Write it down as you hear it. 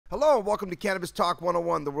Hello and welcome to Cannabis Talk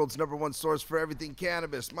 101, the world's #1 source for everything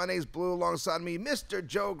cannabis. My name's Blue, alongside me, Mr.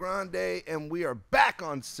 Joe Grande, and we are back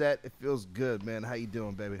on set. It feels good, man. How you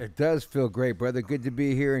doing, baby? It does feel great, brother. Good to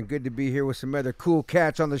be here, and good to be here with some other cool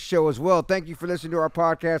cats on the show as well. Thank you for listening to our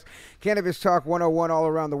podcast, Cannabis Talk 101, all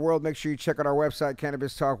around the world. Make sure you check out our website,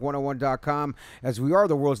 CannabisTalk101.com, as we are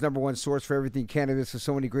the world's #1 source for everything cannabis. There's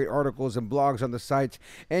so many great articles and blogs on the site,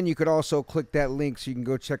 and you could also click that link so you can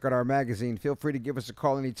go check out our magazine. Feel free to give us a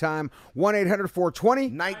call anytime.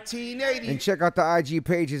 1-800-420-1980. And check out the IG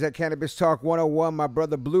pages at Cannabis Talk 101. My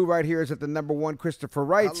brother Blue right here is at the #1 Christopher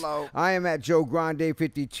Wright. Hello. I am at Joe Grande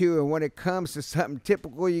 52. And when it comes to something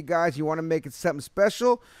typical, you guys, you want to make it something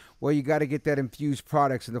special? Well, you got to get that infused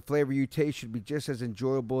products, and the flavor you taste should be just as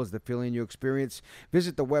enjoyable as the feeling you experience.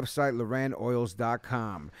 Visit the website,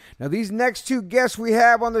 LorraineOils.com. Now, these next two guests we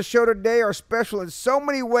have on the show today are special in so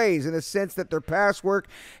many ways, in the sense that their past work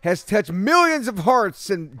has touched millions of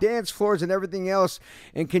hearts and dance floors and everything else,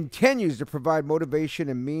 and continues to provide motivation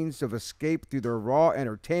and means of escape through their raw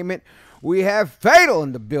entertainment. We have FATELL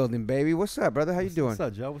in the building, baby. What's up, brother? How you doing? What's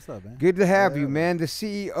up, Joe? What's up, man? Good to have you, man. The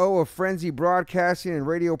CEO of Frenzee Broadcasting and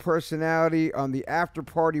radio personality on the After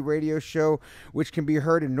Party radio show, which can be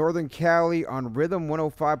heard in Northern Cali on Rhythm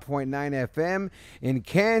 105.9 FM, in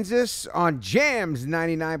Kansas on Jams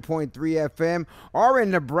 99.3 FM, or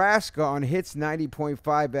in Nebraska on Hits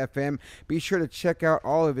 90.5 FM. Be sure to check out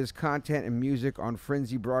all of his content and music on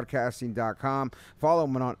FrenzeeBroadcasting.com. Follow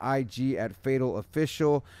him on IG at FATELL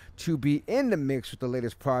Official to be in the mix with the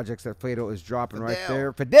latest projects that FATELL is dropping right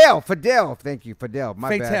there. FATELL. Thank you, FATELL.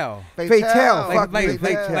 My FATELL. bad. FATELL.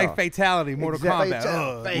 Like Fatality, Mortal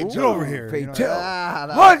Kombat. Get over here.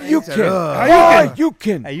 FATELL. You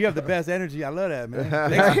can. Hey, you have the best energy. I love that, man.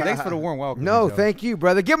 Thanks for the warm welcome. No, Joe. thank you,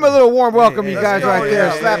 brother. Give him a little warm welcome, you guys, right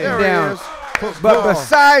there. Slap him down. But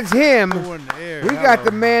besides him, we got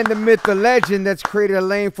the man, the myth, the legend that's created a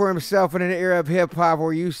lane for himself in an era of hip-hop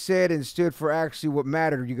where you said and stood for actually what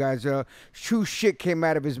mattered, you guys. True shit came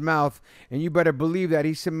out of his mouth, and you better believe that.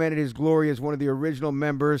 He cemented his glory as one of the original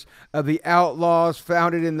members of the OUTLAWZ,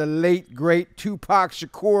 founded in the late, great Tupac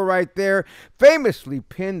Shakur right there, famously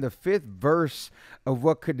penned the 5th verse of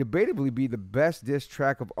what could debatably be the best diss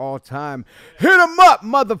track of all time. Hit him up,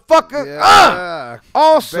 motherfucker! Yeah.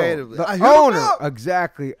 Also, Debatably. the Hit 'em owner, up.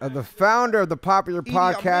 exactly, of the founder of the popular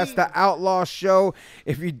E.D.I. podcast, The OUTLAW Show.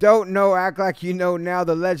 If you don't know, act like you know now.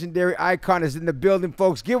 The legendary icon is in the building,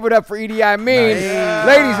 folks. Give it up for E.D.I. Ladies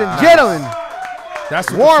and gentlemen. That's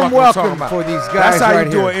what Warm the fuck welcome I'm talking about. for these guys. That's how right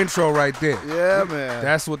you do here. an intro right there. Yeah, man.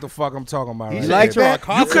 That's what the fuck I'm talking about. You Right like there. that?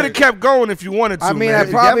 You could have kept going if you wanted to. I mean, man. I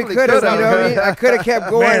probably definitely could have. You could've. know what I mean? I could have kept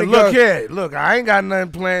going. Man, and look go, here. Look, I ain't got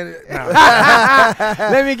nothing planned. Nah.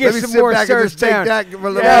 Let me get Let me some sit more back and search just take down. that for a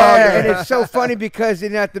little Yeah, longer. and it's so funny because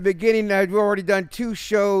at the beginning, we've already done 2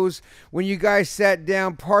 shows when you guys sat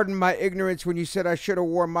down. Pardon my ignorance when you said I should have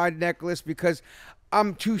worn my necklace, because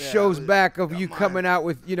I'm 2 shows back of you coming out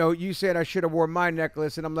with, you said I should have worn my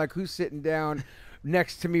necklace, and I'm like, who's sitting down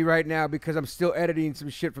next to me right now, because I'm still editing some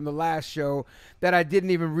shit from the last show that I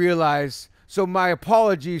didn't even realize. So my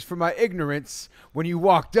apologies for my ignorance when you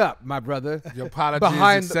walked up, my brother. Your apology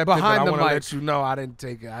behind is accepted, behind but I the want to mic. let you know I didn't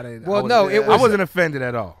take it. Well, no, it was. I wasn't offended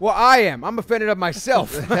at all. Well, I am. I'm offended of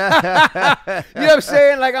myself. You know what I'm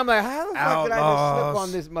saying? Like, I'm like, how the fuck did I just slip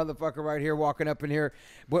on this motherfucker right here walking up in here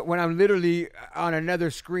when I'm literally on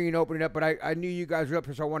another screen opening up? But I knew you guys were up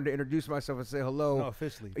here, so I wanted to introduce myself and say hello. No,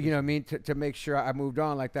 officially. You know what I mean? To make sure I moved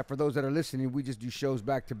on like that. For those that are listening, we just do shows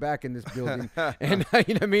back to back in this building. And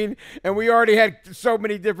you know what I mean? And we already had so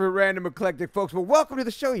many different random eclectic folks. But welcome to the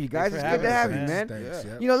show, you guys. It's good to have you, man. Thanks,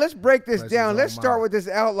 yeah. You know, let's break this Pleasure's down. all Let's start mine. with this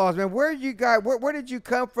OUTLAWZ, man. Where you guys? Where did you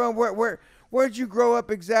come from? Where did you grow up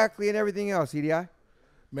exactly, and everything else, E.D.I?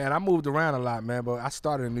 Man, I moved around a lot, man, but I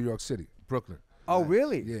started in New York City, Brooklyn. Oh,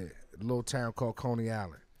 really? Yeah, a little town called Coney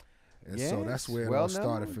Island. And so Yes, that's where it well all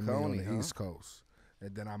started known. for me Coney, on the huh? East Coast.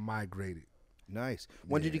 And then I migrated. Nice.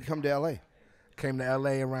 When did you come to L.A.? Came to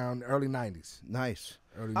L.A. around early 90s. Nice.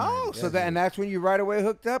 Early Oh, 90s. so and that's when you right away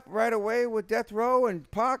hooked up right away with Death Row and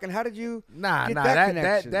Pac, and how did you get that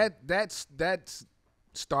connection? That's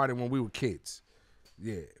started when we were kids.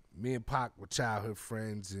 Yeah, me and Pac were childhood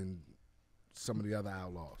friends, and some of the other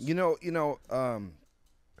outlaws.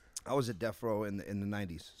 I was at Death Row in the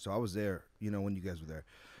 90s, so I was there, when you guys were there.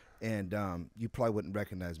 And you probably wouldn't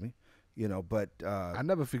recognize me, but I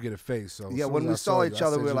never forget a face. So yeah, as soon when as we I saw you, each I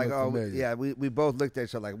other, said we were you like, look oh, familiar. yeah, we both looked at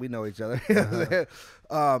each other like we know each other.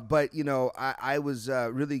 But, I was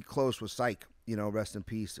really close with Psych, rest in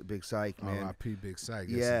peace, Big Psych, man. R.I.P. Big Psych.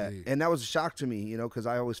 Yes, Yeah, indeed. and that was a shock to me, because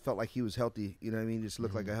I always felt like he was healthy, you know what I mean? Just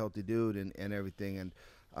looked like a healthy dude and everything. And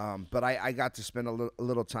But I got to spend a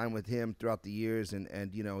little time with him throughout the years,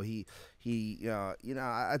 and you know, he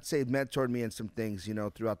I'd say mentored me in some things, you know,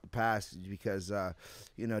 throughout the past, because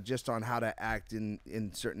you know, just on how to act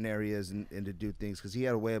in certain areas and to do things, because he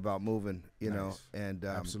had a way about moving, you know, and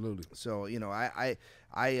absolutely. So you know, I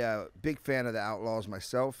big fan of the Outlaws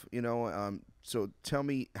myself, you know. So tell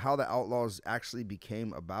me how the Outlaws actually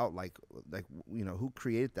became about, like you know, who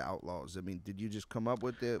created the Outlaws? I mean, did you just come up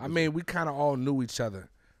with it? I mean, we kind of all knew each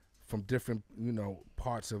other from different, you know,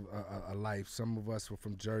 parts of life. Some of us were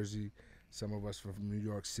from Jersey, some of us were from New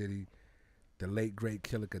York City. The late great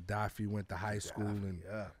Killer Gaddafi went to high school and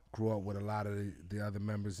grew up with a lot of the other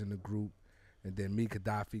members in the group. And then me,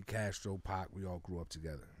 Gaddafi, Castro, Pac, we all grew up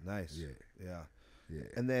together. Nice. Yeah.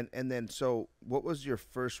 And then, so what was your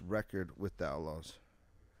first record with the Outlaws?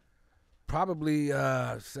 Probably,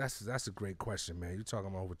 that's a great question, man. You're talking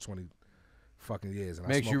about over 20 fucking years. And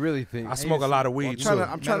Makes you really think. I smoke a lot of weed, too.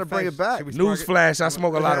 I'm trying to bring it back. Newsflash, I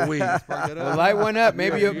smoke a lot of weed. Well, light one up.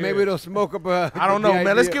 Maybe it'll smoke up a... I don't know,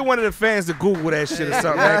 man. Let's get one of the fans to Google that shit or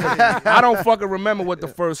something, man. I don't fucking remember what the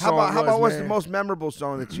first song was, How about what's man. the most memorable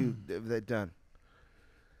song that they've done?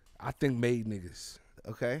 I think Made Niggas.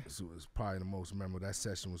 Okay. It was probably the most memorable. That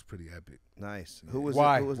session was pretty epic. Nice. Who was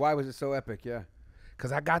Why? it? Why was it so epic? Yeah.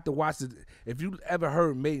 Cause I got to watch it. If you ever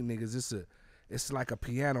heard Made Niggas, it's like a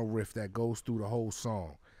piano riff that goes through the whole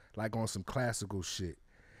song, like on some classical shit.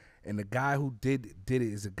 And the guy who did it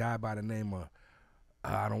is a guy by the name of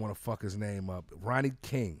I don't want to fuck his name up. Ronnie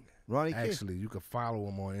King. Actually, you can follow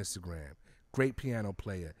him on Instagram. Great piano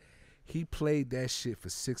player. He played that shit for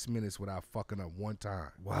 6 minutes without fucking up one time.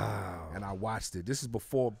 Wow. And I watched it. This is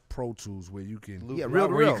before Pro Tools, where you can real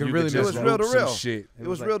to real. It was real to real. Shit. It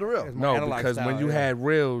was real to real. No, because when you had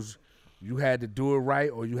reels, you had to do it right,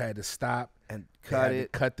 or you had to stop and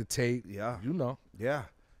cut the tape. Yeah, you know. Yeah.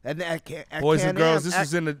 And at Boys and girls, this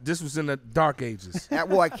was in the dark ages. At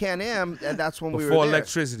Can-Am, and that's when we were before there.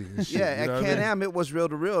 electricity. And shit, yeah, you know at Can-Am, it was real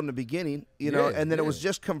to real in the beginning, you know, and then it was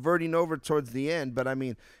just converting over towards the end. But I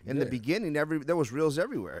mean, in the beginning, there was reels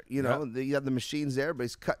everywhere. You know, you have the machines there,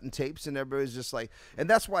 everybody's cutting tapes, and everybody's just like, and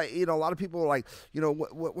that's why, you know, a lot of people are like, you know,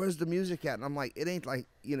 where's the music at? And I'm like, it ain't like,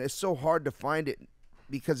 you know, it's so hard to find it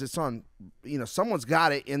because it's on, you know, someone's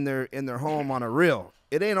got it in their home on a reel.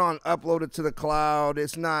 It ain't on uploaded to the cloud.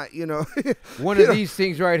 It's not, you know. One of these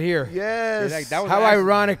things right here. Yes. Like, that was how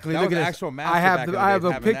ironically, that look was at an this. actual master I have back in the, the I have day,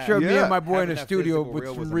 a having picture of that. me and my boy in Having the that studio physical with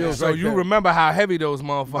reel some was reels. So right you there. remember how heavy those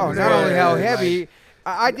motherfuckers Oh, were. not only how Yeah, heavy.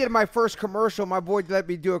 I did my first commercial. My boy let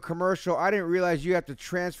me do a commercial. I didn't realize you have to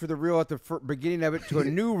transfer the reel at the beginning of it to a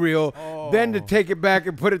new reel, then to take it back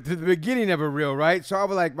and put it to the beginning of a reel, right? So I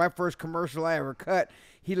was like, my first commercial I ever cut.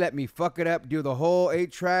 He let me fuck it up, do the whole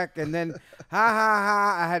 8-track, and then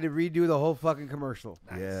I had to redo the whole fucking commercial.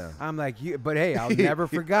 Yeah. I'm like, but hey, I'll never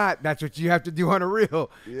forgot. That's what you have to do on a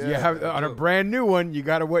reel. Yeah. You have on a brand new one. You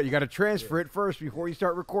gotta what? You gotta transfer it first before you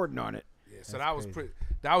start recording on it. Yeah, so that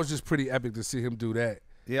was just pretty epic to see him do that.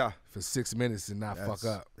 Yeah. For 6 minutes and not fuck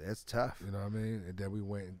up. That's tough. You know what I mean? And then we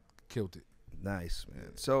went and killed it. Nice,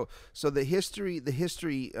 man. So the history,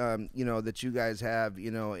 you know, that you guys have,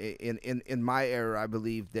 you know, in my era, I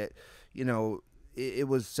believe that, you know, it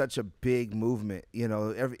was such a big movement. You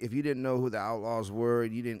know, if you didn't know who the Outlaws were,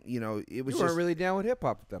 you didn't, you know, it was You weren't really down with hip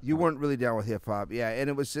hop at that point. You weren't really down with hip hop, yeah. And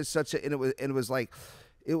it was just such a, and it was like,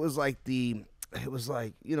 you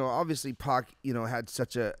know, obviously Pac, you know, had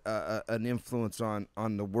such an influence on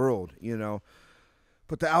the world, you know,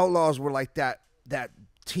 but the Outlaws were like that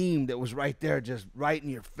team that was right there, just right in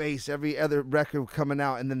your face. Every other record coming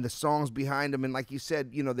out, and then the songs behind them, and like you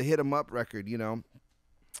said, you know, the Hit 'Em Up record, you know,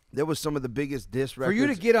 there was some of the biggest diss records. For you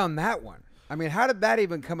to get on that one, I mean, how did that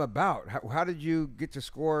even come about? How did you get to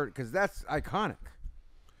score? Because that's iconic.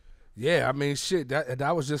 Yeah, I mean, shit,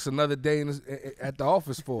 that was just another day at the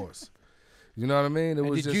office for us. You know what I mean? It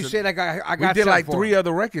was did just you say like I got? We did like 3 him.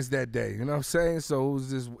 other records that day. You know what I'm saying? So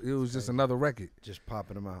it was just another record. Just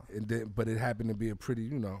popping them out. And then, but it happened to be a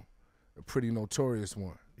pretty notorious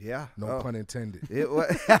one. Yeah. No pun intended. It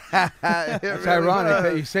was. It's ironic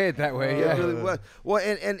that you say it that way. Yeah. It really was. Well,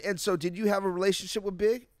 and so did you have a relationship with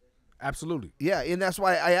Big? Absolutely. Yeah, and that's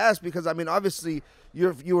why I asked, because I mean, obviously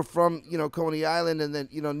you were from, you know, Coney Island, and then,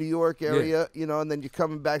 you know, New York area, you know, and then you're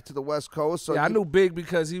coming back to the West Coast. So yeah, I knew Big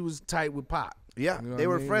because he was tight with Pop. Yeah, you know they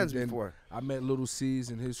were mean? friends before. I met Little C's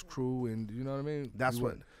and his crew, and you know what I mean. That's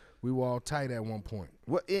we were all tight at one point.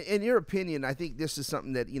 Well, in your opinion, I think this is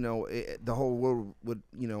something that, you know, the whole world would,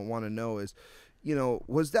 you know, want to know is, you know,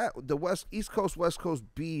 was that the East Coast West Coast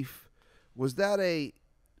beef? Was that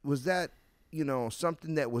you know,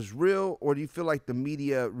 something that was real, or do you feel like the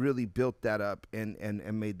media really built that up and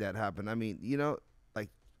made that happen? I mean, you know, like,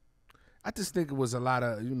 I just think it was a lot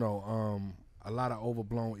of a lot of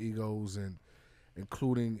overblown egos, and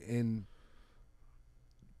including in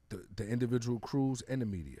the individual crews and the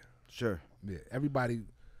media. Sure. Yeah, everybody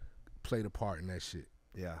played a part in that shit.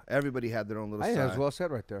 Yeah, everybody had their own little I think side. that was well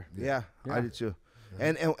said right there. Yeah, I did too.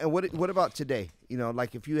 And what about today? You know,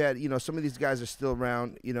 like if you had, you know, some of these guys are still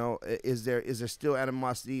around. You know, is there still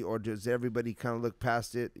animosity, or does everybody kind of look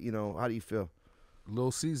past it? You know, how do you feel?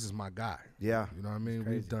 Lil C's is my guy. Yeah, you know what I mean.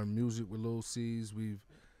 We've done music with Lil C's. We've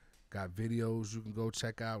got videos you can go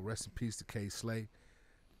check out. Rest in peace to K Slay,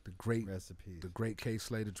 the great K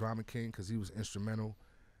Slay, the drama king, because he was instrumental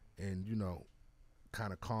in, you know,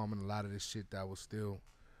 kind of calming a lot of this shit that was still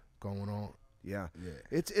going on. Yeah.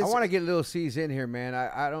 It's I want to get Lil C's in here, man.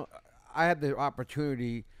 I had the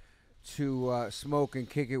opportunity to smoke and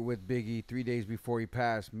kick it with Biggie 3 days before he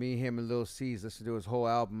passed. Me, him, and Lil C's listened to his whole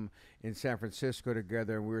album in San Francisco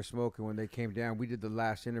together, and we were smoking when they came down. We did the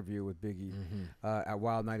last interview with Biggie at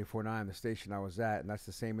Wild 94.9, the station I was at, and that's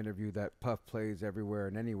the same interview that Puff plays everywhere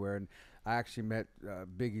and anywhere. And I actually met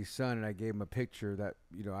Biggie's son, and I gave him a picture that,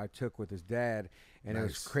 you know, I took with his dad, and it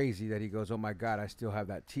was crazy that he goes, "Oh my God, I still have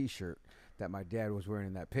that T-shirt that my dad was wearing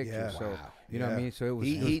in that picture." Yeah. So you know what I mean. So it was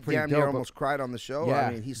he pretty damn dope, near almost cried on the show. Yeah,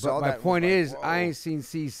 I mean, he saw that. My point is, like, I ain't seen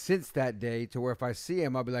C since that day, to where if I see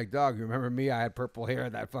him, I'll be like, "Dog, you remember me? I had purple hair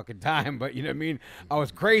at that fucking time." But you know what I mean. I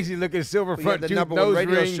was crazy looking silver front tooth, nose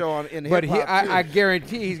ring. But I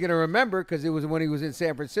guarantee he's gonna remember, because it was when he was in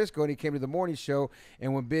San Francisco and he came to the morning show.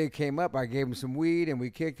 And when Big came up, I gave him some weed and we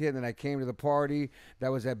kicked it. And then I came to the party that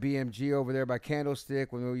was at BMG over there by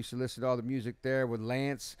Candlestick, when we used to listen to all the music there with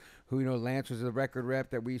Lance. Who, you know, Lance was the record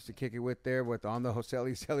rep that we used to kick it with there, with on the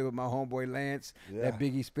Hoselli with my homeboy Lance, that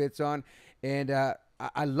Biggie spits on. And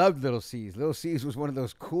I loved Lil C's. Lil C's was one of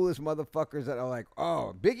those coolest motherfuckers that are like,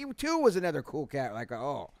 oh, Biggie too was another cool cat. Like,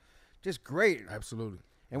 oh, just great. Absolutely.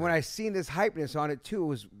 And when I seen this hypeness on it too, it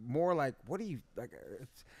was more like, what do you, like,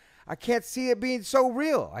 I can't see it being so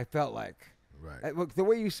real, I felt like. Right. The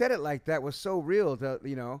way you said it like that was so real,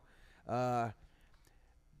 you know.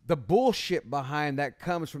 The bullshit behind that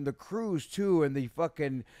comes from the crews too, and the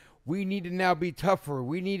fucking, we need to now be tougher.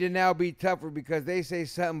 We need to now be tougher because they say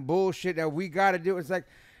something bullshit that we got to do. It's like,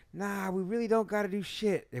 nah, we really don't got to do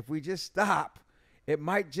shit. If we just stop, it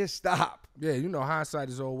might just stop. Yeah, you know, hindsight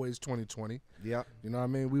is always 20/20. Yeah. You know what I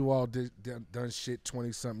mean? We all done shit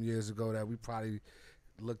 20-something years ago that we probably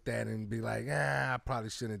looked at and be like, I probably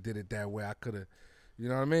shouldn't have did it that way. I could have, you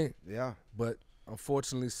know what I mean? Yeah. But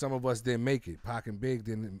unfortunately, some of us didn't make it. Pac and Big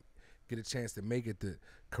didn't get a chance to make it to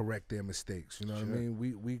correct their mistakes. You know what I mean?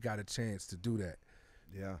 We got a chance to do that.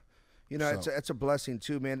 Yeah. You know, it's a blessing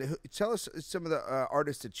too, man. Tell us some of the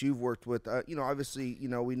artists that you've worked with. You know, obviously, you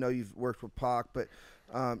know, we know you've worked with Pac, but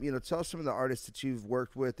you know, tell us some of the artists that you've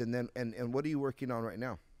worked with, and then and what are you working on right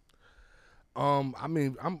now? I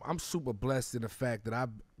mean, I'm super blessed in the fact that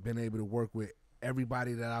I've been able to work with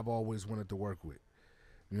everybody that I've always wanted to work with.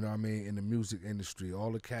 You know what I mean? In the music industry, all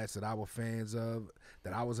the cats that I was fans of,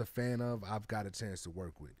 that I was a fan of, I've got a chance to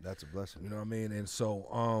work with. That's a blessing. You know what I mean? And so,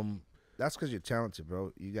 that's because you're talented,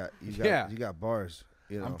 bro. You got bars.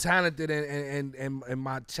 You know? I'm talented, and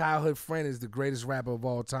my childhood friend is the greatest rapper of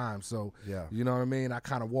all time. So, yeah, you know what I mean? I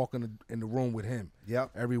kind of walk in the room with him.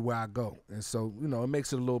 Yep. Everywhere I go, and so, you know, it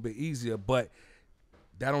makes it a little bit easier, but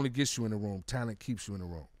that only gets you in the room. Talent keeps you in the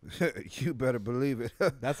room. You better believe it.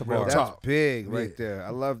 That's a bar. bar. That's big right there.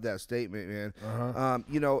 I love that statement, man.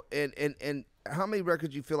 You know, and how many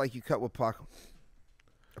records you feel like you cut with Pac?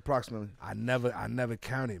 Approximately. I never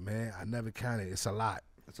counted, man. I never counted. It's a lot.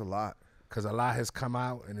 It's a lot. Because a lot has come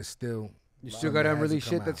out, and it's still. You still got unreleased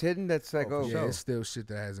shit that's hidden? That's like, yeah, it's still shit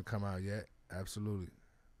that hasn't come out yet. Absolutely.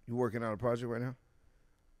 You working on a project right now?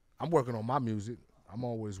 I'm working on my music. I'm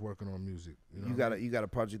always working on music. You got a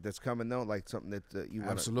project that's coming though, like something that you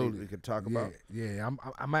want absolutely we could talk about. Yeah,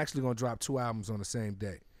 I'm actually gonna drop 2 albums on the same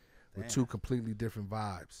day, with 2 completely different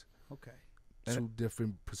vibes. Okay. 2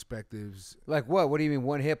 different perspectives. Like what? What do you mean?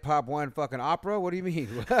 One hip hop, one fucking opera? What do you mean?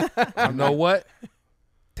 You know what?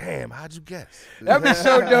 Damn, how'd you guess? That'd be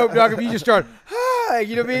so dope, dog. If you just start, hi,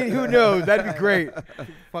 you know what I mean? Who knows? That'd be great.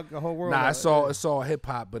 Fuck the whole world. Nah, it's all hip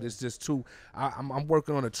hop, but it's just 2. I'm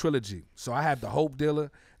working on a trilogy. So I have the Hope Dealer,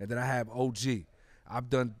 and then I have OG. I've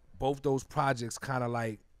done both those projects kind of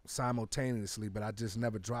like simultaneously, but I just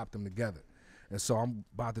never dropped them together. And so I'm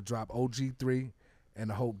about to drop OG 3 and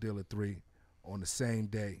the Hope Dealer 3 on the same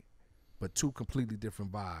day, but 2 completely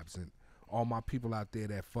different vibes. And all my people out there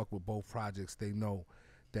that fuck with both projects, they know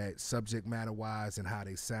that subject matter wise and how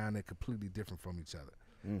they sound, they're completely different from each other.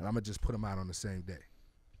 And I'm gonna just put them out on the same day.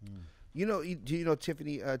 You know, do you know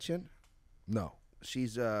Tiffany Chin? No.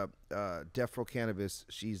 She's Death Row Cannabis.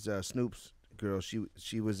 She's Snoop's girl.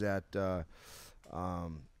 She was at the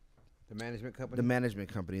management company. The management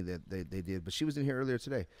company that they did, but she was in here earlier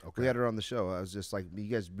today. Okay. We had her on the show. I was just like, you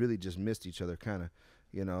guys really just missed each other, kind of.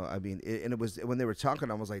 You know, I mean, and it was when they were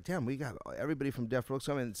talking, I was like, damn, we got everybody from Death Row.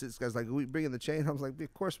 So, and this guy's like, we bringing the chain. I was like,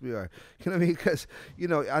 of course we are. You know what I mean? Because, you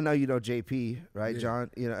know, I know you know JP, right, yeah.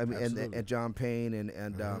 John? You know, I mean, and John Payne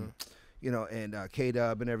and you know, and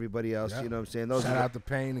K-Dub and everybody else, you know what I'm saying? Those Shout out to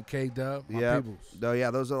Payne and K-Dub, my peoples. Oh,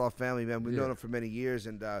 yeah, those are all family, man. We've known them for many years.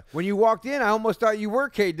 And when you walked in, I almost thought you were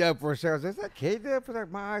K-Dub for a second. I was like, is that K-Dub? I was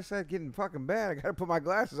like, my eyesight getting fucking bad. I got to put my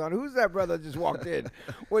glasses on. Who's that brother that just walked in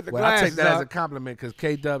with the glasses I take that on? as a compliment because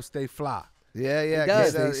K-Dub stay fly. Yeah, he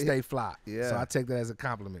does. Stay fly. Yeah. So I take that as a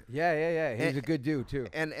compliment. Yeah. He's a good dude, too.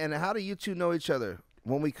 And how do you two know each other?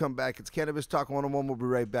 When we come back, it's Cannabis Talk 101. We'll be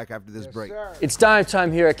right back after this break. Sir. It's dime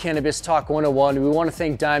time here at Cannabis Talk 101. We want to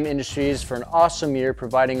thank Dime Industries for an awesome year,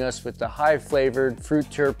 providing us with the high-flavored fruit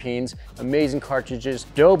terpenes, amazing cartridges,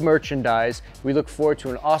 dope merchandise. We look forward to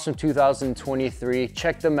an awesome 2023.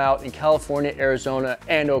 Check them out in California, Arizona,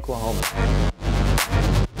 and Oklahoma.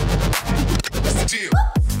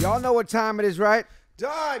 Y'all know what time it is, right?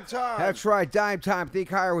 Dime time. That's right, Dime Time. Think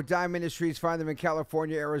higher with Dime Industries. Find them in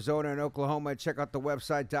California, Arizona, and Oklahoma. Check out the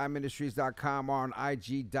website, dimeindustries.com, or on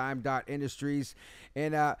IG, dime.industries.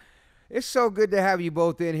 And it's so good to have you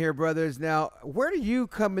both in here, brothers. Now, where do you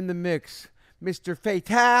come in the mix? Mr.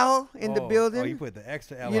 FATELL in the building. Oh, you put the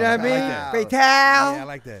extra L on. You know what I mean? Like FATELL. Yeah, I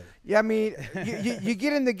like that. Yeah, I mean, you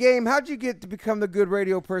get in the game. How'd you get to become the good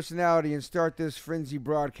radio personality and start this Frenzee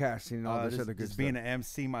broadcasting and all this other good just stuff? Being an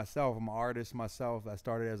MC myself, I'm an artist myself. I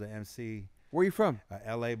started as an MC. Where you from?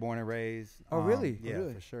 L.A., born and raised. Oh, really? Yeah,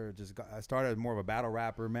 really? For sure. I started as more of a battle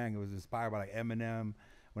rapper, man. It was inspired by like Eminem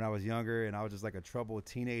when I was younger, and I was just like a troubled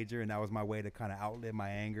teenager, and that was my way to kind of outlet my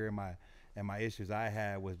anger and my issues I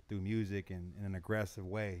had was through music and in an aggressive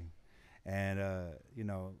way. And, you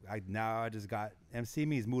know, now I just got, MC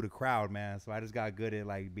means move the crowd, man. So I just got good at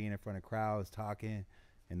like being in front of crowds, talking,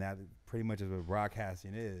 and that pretty much is what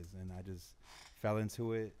broadcasting is. And I just fell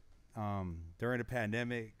into it. During the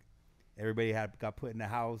pandemic, everybody got put in the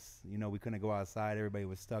house. You know, we couldn't go outside. Everybody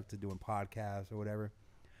was stuck to doing podcasts or whatever.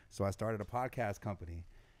 So I started a podcast company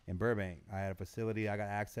in Burbank. I had a facility I got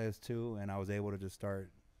access to, and I was able to just start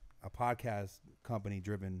a podcast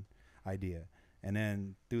company-driven idea. And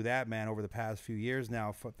then through that, man, over the past few years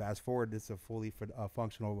now, fast forward, it's a fully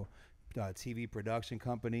functional TV production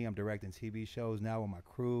company. I'm directing TV shows now with my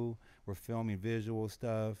crew. We're filming visual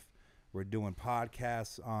stuff. We're doing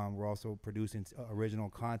podcasts. We're also producing original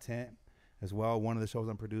content as well. One of the shows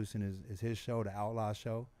I'm producing is his show, the OUTLAWZ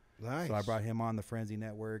show. Nice. So I brought him on the Frenzee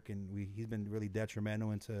Network, and he's been really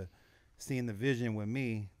detrimental into seeing the vision with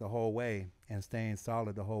me the whole way and staying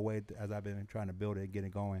solid the whole way as I've been trying to build it, get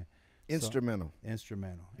it going. Instrumental. So,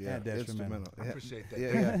 instrumental. Yeah, detrimental. I appreciate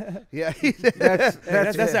that. Yeah.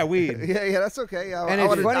 That's that weed. Yeah, that's okay. And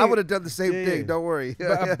I would have done the same thing. Don't worry.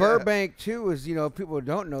 But Burbank, too, is, you know, people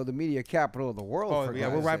don't know, the media capital of the world. Oh, yeah,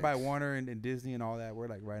 we're right by Warner and Disney and all that. We're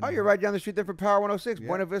like right now. Oh, you're right down the street there for Power 106. Yeah.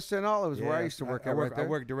 Buena Vista and all. It was where I used to work at right there. I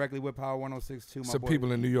work directly with Power 106, too. Some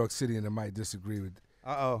people in New York City and they might distress with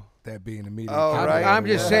that being the media. Oh, right. I'm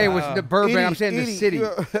just saying with the Burbank. I'm saying the city.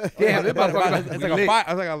 Damn, it's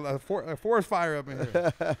like a forest fire up in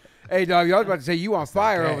here. Hey, dog, you was about to say you on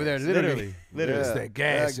fire over there, literally. It's that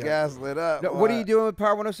gas. That gas lit up. No, what are you doing with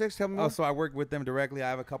Power 106? Tell me more. So I work with them directly. I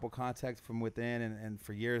have a couple contacts from within, and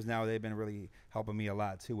for years now, they've been really helping me a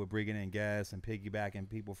lot, too, with bringing in guests and piggybacking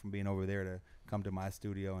people from being over there to come to my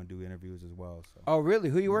studio and do interviews as well. So. Oh, really?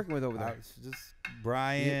 Who are you working with over there? Just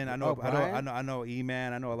Brian. I know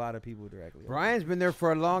E-Man. I know a lot of people directly. Brian's been there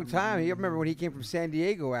for a long time. You remember when he came from San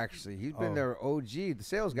Diego, actually. He's been there OG, the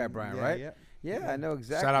sales guy, Brian, right? Yeah, I know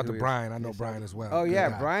exactly. Shout out to Brian. I know Brian as well. Oh,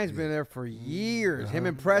 yeah. Brian's been there for years. Him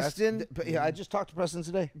and Preston. Yeah, I just talked to Preston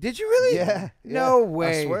today. Did you really? Yeah. No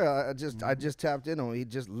way. I swear. I just tapped in on him. He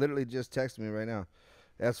just literally just texted me right now.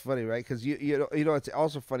 That's funny, right? Because you know what's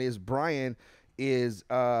also funny is Brian is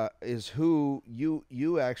who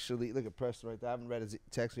you actually look at Preston right there. I haven't read his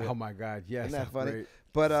text yet. Oh my God, yes. Isn't that funny? Great.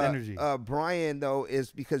 But Brian though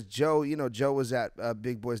is because Joe, Joe was at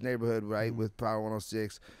Big Boy's Neighborhood, right, with Power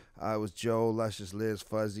 106. It was Joe, Luscious Liz,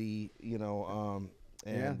 Fuzzy, and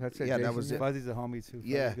yeah, that's it. Yeah, Jason, that was it. Fuzzy's a homie too.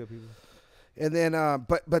 Yeah. Good people. And then,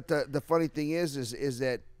 but the funny thing is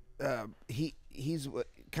that he's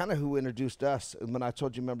kind of who introduced us. And when I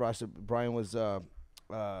told you, remember I said Brian was at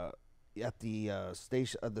the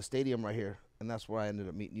stadium right here, and that's where I ended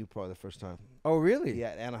up meeting you probably the first time. Oh, really? Yeah,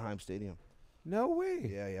 at Anaheim Stadium. No way.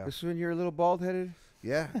 Yeah. This is when you're a little bald headed.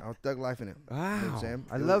 Yeah, I was thug life in it. Wow. You know what I'm saying?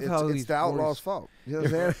 I love how it's these the outlaw's boys- fault. You know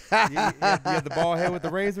what I'm saying? you had the bald head with the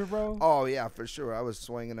razor, bro. Oh yeah, for sure. I was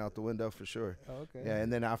swinging out the window for sure. Oh, okay. Yeah,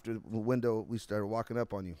 and then after the window, we started walking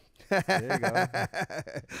up on you. There you go.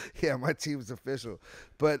 Yeah, my team's official.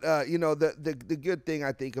 But you know, the good thing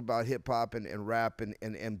I think about hip hop and rap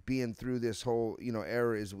and being through this whole, you know,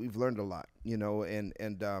 era is we've learned a lot. You know, and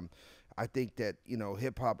I think that, you know,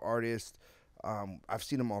 hip hop artists. I've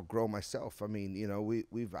seen them all grow myself. I mean, you know,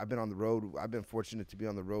 I've been on the road. I've been fortunate to be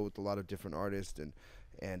on the road with a lot of different artists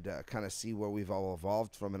and kind of see where we've all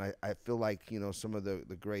evolved from. And I feel like, you know, some of the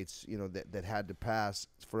greats, you know, that had to pass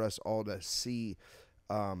for us all to see,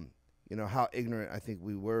 you know, how ignorant I think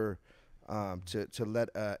we were to let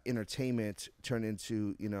entertainment turn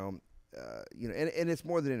into, you know, and it's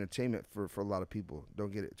more than entertainment for a lot of people.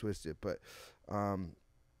 Don't get it twisted, but.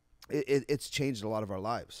 It's changed a lot of our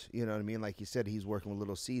lives. You know what I mean? Like you said, he's working with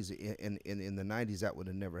Little C's. In the 90s, that would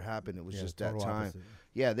have never happened. It was just that time. Opposite.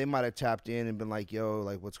 Yeah, they might have tapped in and been like, yo,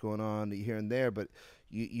 like, what's going on here and there? But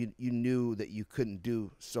you knew that you couldn't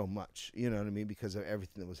do so much, you know what I mean, because of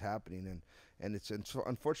everything that was happening. And it's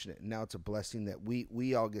unfortunate. Now it's a blessing that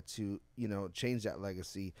we all get to, you know, change that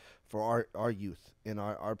legacy for our youth and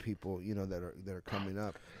our people, you know, that are coming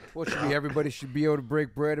up. Well, it should be everybody should be able to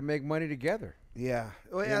break bread and make money together. Yeah.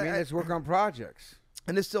 Well, You know what I mean, let's work on projects.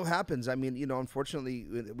 And it still happens. I mean, you know, unfortunately,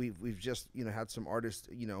 we've just, you know, had some artists,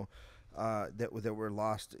 you know, that were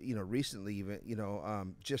lost, you know, recently even, you know,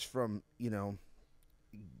 just from, you know,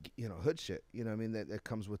 hood shit, you know what I mean, that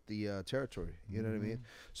comes with the territory, you know what I mean?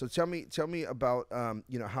 So tell me about,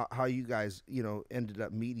 you know, how you guys, you know, ended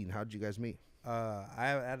up meeting. How did you guys meet? I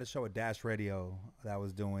had a show at Dash Radio that I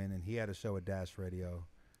was doing, and he had a show at Dash Radio,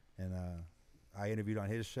 and I interviewed on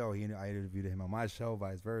his show. I interviewed him on my show,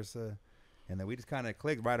 vice versa, and then we just kind of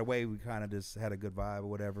clicked right away. We kind of just had a good vibe or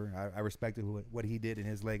whatever. I respected what he did in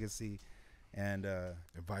his legacy, and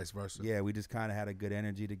vice versa. Yeah, we just kind of had a good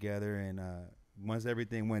energy together, and once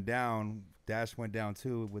everything went down, Dash went down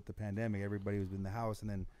too with the pandemic. Everybody was in the house, and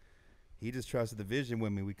then he just trusted the vision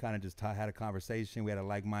with me. We kind of just had a conversation. We had a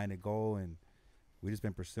like-minded goal, and we just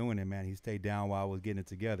been pursuing it, man. He stayed down while I was getting it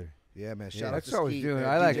together. Yeah, man. Shout out that's to what I was Ski. doing.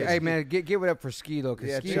 I like it. Hey, man, give it up for Ski, though.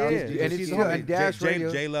 Yeah, Ski, shout out to and DJ it's Ski. on Dash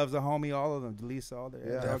Radio. Jay loves a homie, all of them. Lisa, all the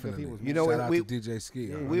Definitely. people. You know Shout what? out to DJ Ski.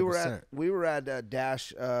 100%. We were at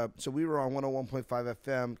Dash. So we were on 101.5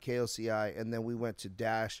 FM, KOCI, and then we went to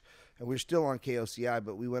Dash, and we're still on KOCI,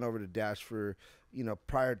 but we went over to Dash for, you know,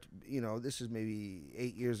 prior to, you know, this is maybe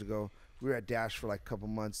 8 years ago. We were at Dash for like a couple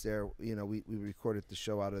months there. You know, we recorded the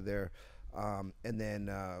show out of there. And then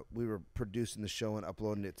we were producing the show and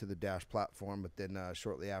uploading it to the Dash platform. But then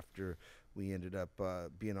shortly after, we ended up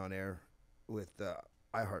being on air with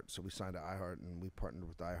iHeart. So we signed to iHeart, and we partnered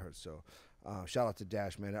with iHeart. So shout out to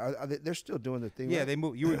Dash, man. They're still doing the thing. Yeah, right? they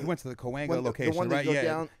moved. You went to the Coanga location, the one right? That Yeah,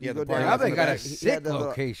 down, yeah. go The down. Now they He got a had sick the little-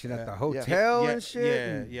 location at the hotel and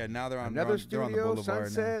shit. Yeah. Now they're on Another they're on the studio, boulevard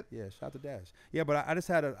Sunset. now. Yeah, shout out to Dash. Yeah, but I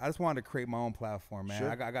just wanted to create my own platform, man. Sure.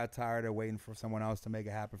 I got tired of waiting for someone else to make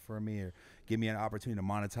it happen for me or give me an opportunity to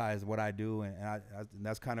monetize what I do, and and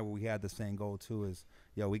that's kind of what we had the same goal too. Is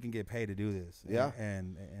we can get paid to do this. Yeah.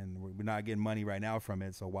 And we're not getting money right now from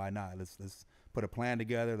it, so why not? Let's put a plan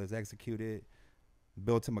together. Let's execute it.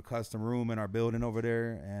 Built him a custom room in our building over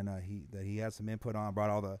there, and he had some input on.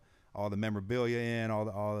 Brought all the memorabilia in,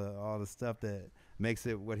 all the stuff that makes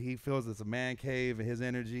it what he feels is a man cave and his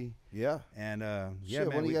energy. Yeah. And Shit,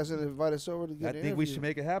 man, when you guys invite us over to get I think we should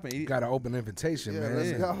make it happen. You got an open invitation, man.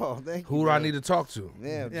 Let's go. Thank you. Who do I need to talk to?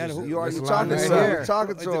 Yeah, Yeah, you already let's talking line to this him. up. You're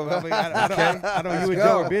talking to him. I know you and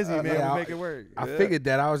Joe are busy, man. Yeah, We'll make it work. I figured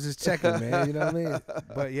that. I was just checking, man. You know what I mean?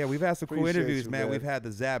 But yeah, we've had some cool Appreciate interviews, you, man. man. We've had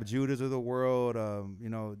the Zab Judas of the world. You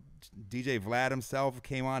know, DJ Vlad himself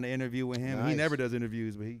came on to interview with him. He Nice. never does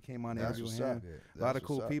interviews, but he came on to That's interview with what's him. up. A lot That's of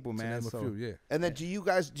cool what's up. people, To man. name a So few, yeah. And then do you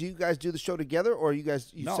guys do the show together, or you No,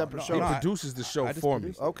 separate no, shows? He no, I- produces the show I just for me.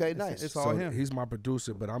 produce it. Okay, It's- nice. It's So all him. he's my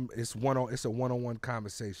producer, but it's a one-on-one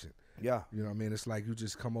conversation. Yeah. You know what I mean? It's like you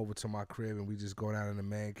just come over to my crib and we just go down in the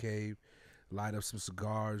man cave, light up some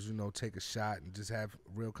cigars, you know, take a shot and just have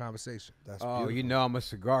real conversation. That's Oh, beautiful. you know I'm a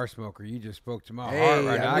cigar smoker. You just spoke to my Hey, heart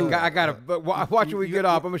right I now. knew I got to, but watch when we get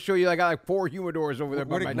off. I'm going to show you, I got like 4 humidors over there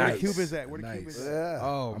by Where my the neck. Cubans at? Where the Nice. Cubans at? Yeah.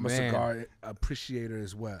 Oh, I'm man. a cigar appreciator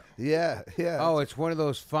as well. Yeah. Oh, it's one of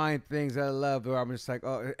those fine things I love. Where I'm just like,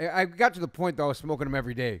 oh, I got to the point though I was smoking them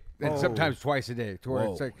every day, and sometimes twice a day. To where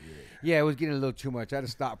it's Whoa, like, yeah, it was getting a little too much. I had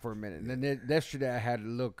to stop for a minute. And then yesterday I had to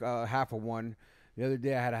look half of one. The other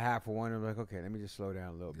day I had a half of one. I'm like, okay, let me just slow down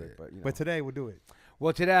a little bit. But you know. But today we'll do it.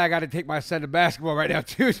 Well, today I got to take my son to basketball right now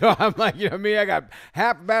too. So I'm like, you know what I mean? I got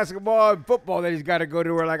half basketball and football that he's got to go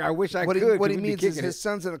to. Where like I wish I could. What he means is his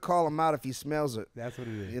son's gonna call him out if he smells it. That's what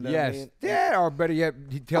it is. You know Yes, what I mean? Dad, or better yet,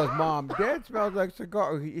 he tells Mom, Dad smells like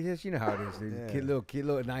cigar. He just, you know how it is. Little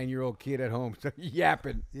 9-year-old kid at home, so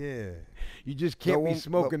yapping. Yeah. You just can't be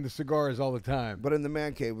smoking the cigars all the time. But in the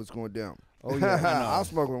man cave, what's going down? Oh yeah, I'll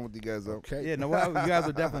smoke one with you guys though. Okay. Yeah, no, well, you guys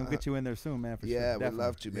will definitely get you in there soon, man. For Yeah, sure. we'd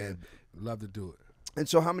love to, man. Love to do it. And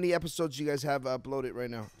so, how many episodes do you guys have uploaded right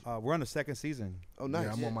now? We're on the second season. Oh, nice.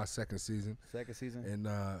 Yeah, I'm on my second season. Second season. And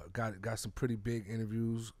got some pretty big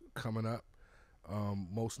interviews coming up.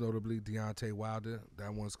 Most notably, Deontay Wilder.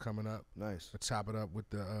 That one's coming up. Nice. I chop it up with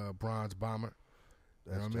the Bronze Bomber.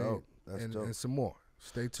 That's you know what I mean? That's dope. And some more.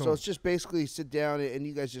 Stay tuned. So it's just basically sit down and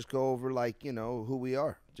you guys just go over like, you know, who we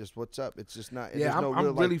are, just what's up. It's just not. Yeah, no I'm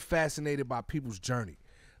real, really fascinated by people's journey.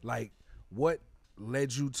 Like, what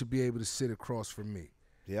led you to be able to sit across from me?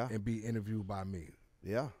 Yeah. And be interviewed by me.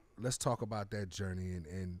 Yeah. Let's talk about that journey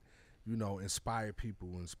and you know, inspire the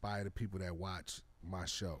people that watch my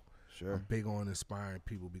show. Sure. I'm big on inspiring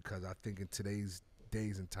people because I think in today's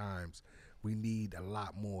days and times, we need a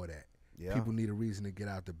lot more of that. Yeah. People need a reason to get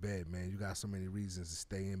out the bed, man. You got so many reasons to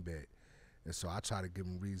stay in bed. And so I try to give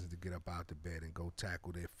them reasons to get up out the bed and go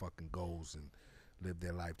tackle their fucking goals and live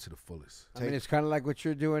their life to the fullest. I mean, it's kind of like what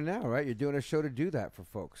you're doing now, right? You're doing a show to do that for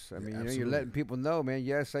folks. I mean, you know, you're letting people know, man,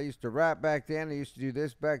 yes, I used to rap back then. I used to do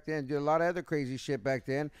this back then, do a lot of other crazy shit back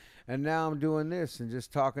then. And now I'm doing this and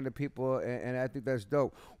just talking to people, and I think that's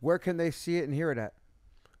dope. Where can they see it and hear it at?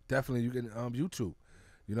 Definitely, you can YouTube.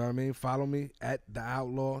 You know what I mean? Follow me at The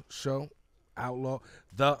Outlaw Show. Outlaw,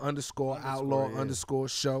 _outlaw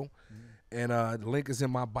 _show. And the link is in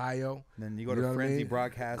my bio. And then you go to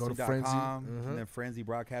FrenzeeBroadcasting.com. And then Frenzee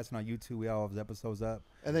Broadcasting on YouTube. We all have the episodes up.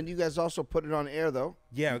 And then you guys also put it on air, though.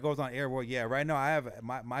 Yeah, it goes on air. Well, yeah, right now I have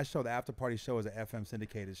my show, the After Party Show, is an FM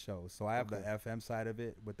syndicated show. So I have the FM side of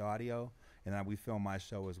it with the audio, and then we film my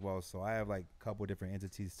show as well. So I have like a couple different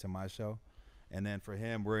entities to my show. And then for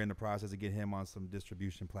him, we're in the process of getting him on some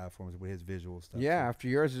distribution platforms with his visual stuff. Yeah, after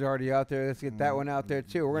yours is already out there, let's get that one out there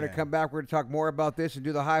too. We're going to come back. We're going to talk more about this and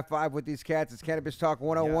do the high five with these cats. It's Cannabis Talk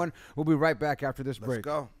 101. Yeah. We'll be right back after this break.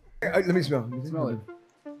 Let's go. Let me smell. Smell it.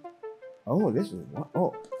 Oh, this is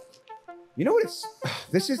you know what it's.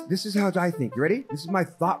 This is how I think. You ready? This is my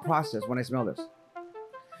thought process when I smell this.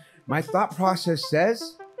 My thought process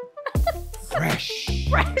says fresh.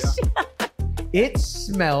 Fresh. It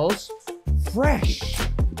smells fresh.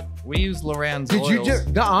 We use Loran's Did oils. you just?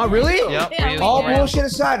 Really? Yep. Yeah, All Loran's. bullshit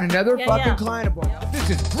aside, another fucking client of mine. Yep. This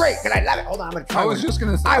is great, and I love it. Hold on, I'm gonna try. I was just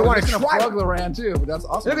gonna say, I was want to just gonna try. plug Loran too, but that's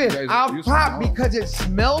awesome. Look at this. I'll pop because it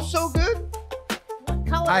smells so good.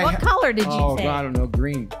 What color did you say? I don't know.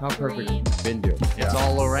 Green. How perfect. Green. Bindu. It's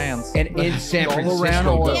all Loran's. And in San All Francisco. Loran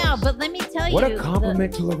oils. Yeah, but let me tell you. What a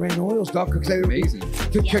compliment to Loran Oils, Doc. Amazing.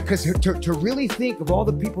 Because to really think of all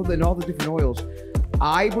the people and all the different oils,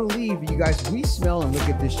 I believe you guys, we smell and look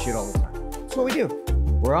at this shit all the time. That's what we do.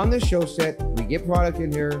 We're on this show set. We get product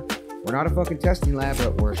in here. We're not a fucking testing lab,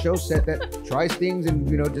 but we're a show set that tries things and,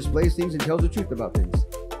 you know, displays things and tells the truth about things.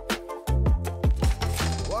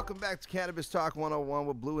 Welcome back to Cannabis Talk 101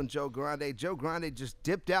 with Blue and Joe Grande. Joe Grande just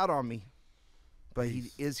dipped out on me, but he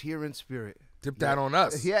is here in spirit. Dipped out on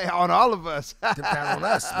us. Yeah, on all of us. Dipped out on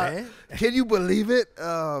us, man. Can you believe it?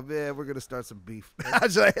 Oh, man, we're going to start some beef.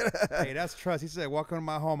 Hey, that's trust. He said, welcome to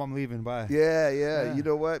my home. I'm leaving. Bye. Yeah. You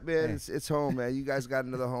know what, man? It's home, man. You guys got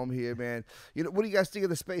another home here, man. You know, what do you guys think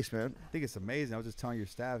of the space, man? I think it's amazing. I was just telling your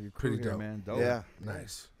staff, your crew Pretty here, dope. man. Dope. Yeah.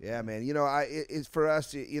 Nice. Yeah, man. You know, it's for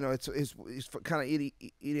us. You know, it's kind of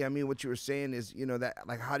E.D.I. I mean, what you were saying is, you know, that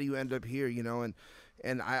like, how do you end up here? You know,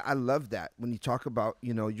 and I love that when you talk about,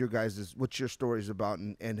 you know, your guys' what your story is about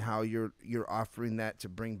and how you're offering that to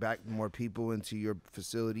bring back more people into your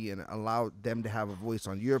facility and allow them to have a voice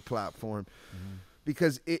on your platform,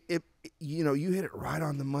 because it you know, you hit it right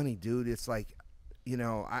on the money, dude. It's like, you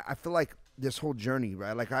know, I feel like this whole journey,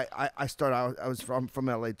 right? Like I started out, I was from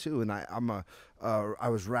LA too, and I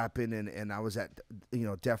was rapping and I was at, you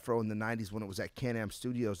know, Death Row in the 90s when it was at Can-Am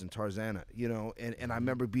Studios in Tarzana, you know, and I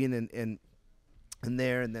remember being in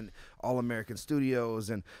there, and then All American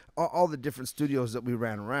Studios and all the different studios that we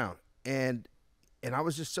ran around, and I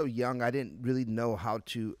was just so young, I didn't really know how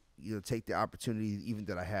to, you know, take the opportunity even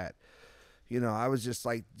that I had. You know, I was just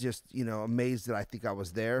you know, amazed that I think I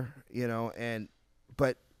was there, you know,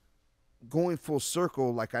 but going full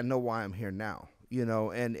circle, like I know why I'm here now. you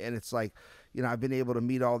know, and it's like, you know, I've been able to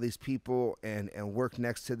meet all these people and work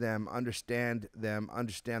next to them, understand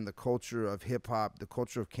the culture of hip hop, the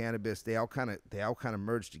culture of cannabis. They all kind of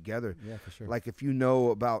merge together. Yeah, for sure. Like if you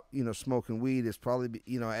know about, you know, smoking weed, it's probably,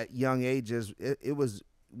 you know, at young ages, it was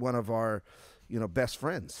one of our, you know, best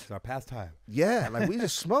friends. It's our pastime. Yeah, like we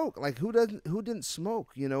just smoke. Like who didn't smoke,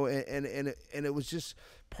 you know, and it was just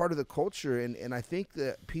part of the culture. And I think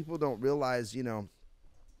that people don't realize, you know,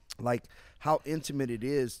 like how intimate it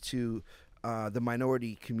is to the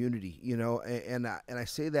minority community, you know, and I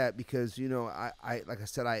say that because, you know, I like I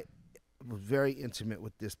said, I was very intimate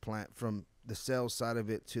with this plant from the sales side of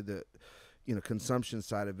it to the, you know, consumption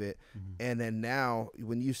side of it. And then now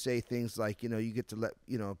when you say things like, you know, you get to let,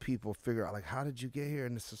 you know, people figure out like, how did you get here?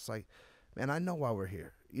 And it's just like, man, I know why we're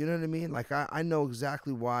here. You know what I mean? Like I know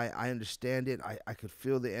exactly why. I understand it. I could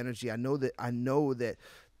feel the energy. I know that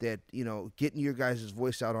you know, getting your guys'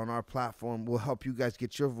 voice out on our platform will help you guys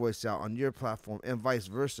get your voice out on your platform, and vice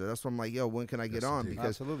versa. That's why I'm like, yo, when can I get on?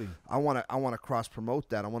 Because Absolutely. I want to cross promote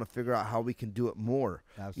that. I want to figure out how we can do it more.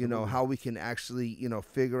 Absolutely. You know, how we can actually, you know,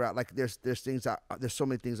 figure out, like there's so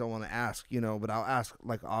many things I want to ask, you know, but I'll ask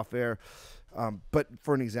like off air. But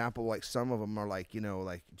for an example, like some of them are like, you know,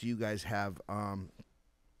 like, do you guys have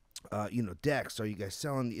you know, decks? Are you guys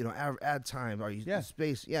selling, you know, ad time? Are you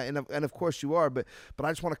space? Yeah, and of course you are, but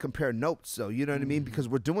I just want to compare notes, so you know what I mean, because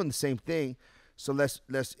we're doing the same thing. So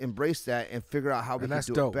let's embrace that and figure out how we can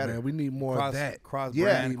do it better. Man. We need more of that. Cross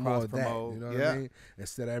brand, need more cross of that. promote. You know what I mean?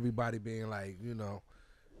 Instead of everybody being like, you know,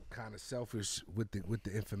 kind of selfish with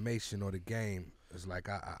the information or the game, is like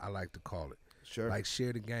I like to call it. Sure. Like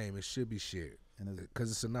share the game. It should be shared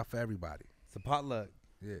because it's enough for everybody. It's a potluck.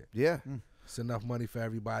 Yeah. Yeah. It's enough money for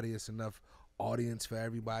everybody. It's enough audience for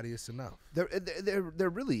everybody. It's enough. There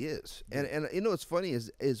really is. And you know what's funny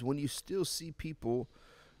is when you still see people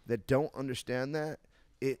that don't understand that,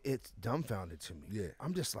 it's dumbfounded to me. Yeah.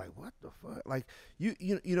 I'm just like, what the fuck? Like you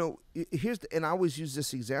know, and I always use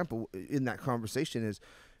this example in that conversation is,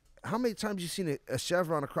 how many times you seen a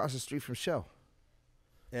Chevron across the street from Shell?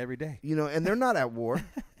 Every day. You know, and they're not at war.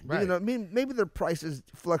 Right. You know, I mean, maybe their prices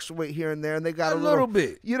fluctuate here and there, and they got a little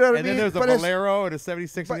bit. You know what I And mean? then there's a Valero and a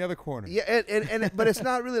 76 in the other corner. Yeah, and but it's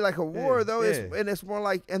not really like a war though. Yeah. It's more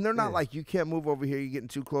like, and they're not like, you can't move over here. You're getting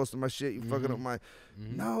too close to my shit. You're fucking up my.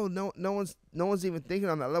 No one's even thinking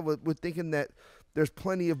on that level. We're thinking that there's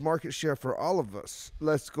plenty of market share for all of us.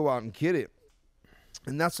 Let's go out and get it.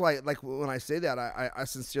 And that's why, like, when I say that, I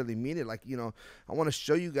sincerely mean it. Like, you know, I want to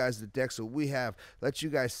show you guys the decks that we have, let you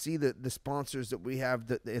guys see the sponsors that we have,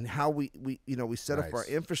 and how we you know, we set up our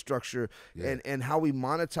infrastructure, and how we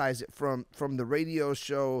monetize it from the radio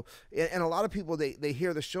show. And a lot of people, they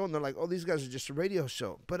hear the show and they're like, oh, these guys are just a radio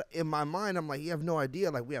show. But in my mind, I'm like, you have no idea.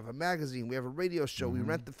 Like, we have a magazine, we have a radio show, we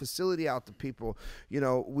rent the facility out to people. You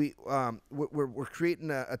know, we're creating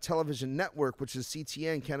a television network, which is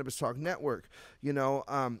CTN, Cannabis Talk Network. You know,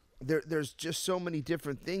 there's just so many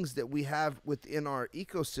different things that we have within our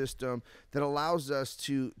ecosystem that allows us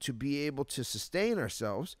to be able to sustain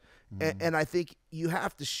ourselves. And I think you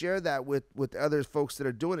have to share that with other folks that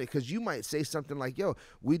are doing it, because you might say something like, yo,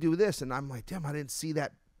 we do this, and I'm like, damn, I didn't see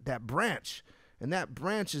that branch. And that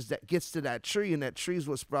branch is that gets to that tree, and that tree is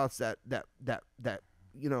what sprouts that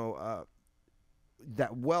you know,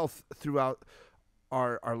 that wealth throughout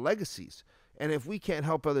our legacies. And if we can't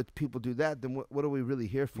help other people do that, then what are we really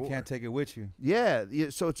here for? You can't take it with you. Yeah,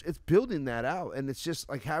 so it's building that out, and it's just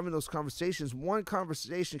like having those conversations. One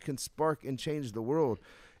conversation can spark and change the world,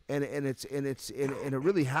 and it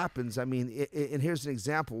really happens. I mean, and here's an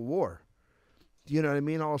example: war. You know what I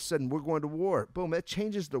mean? All of a sudden, we're going to war. Boom! That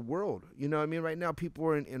changes the world. You know what I mean? Right now, people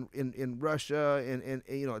are in Russia and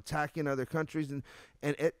you know, attacking other countries, and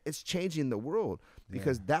it's changing the world.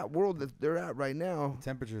 Because that world that they're at right now, the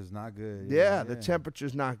temperature is not good. Yeah, the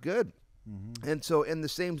temperature's not good. And so in the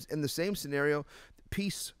same scenario,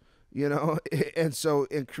 peace, you know, and so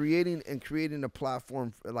in creating a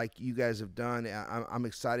platform like you guys have done, I'm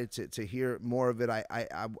excited to hear more of it. I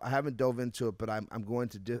haven't dove into it, but I'm going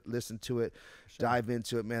to listen to it, dive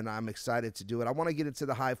into it, man. I'm excited to do it. I want to get into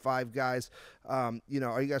the high five, guys. You know,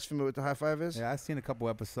 are you guys familiar with the high five is? Yeah, I've seen a couple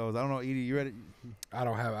episodes. I don't know, E.D., you ready? I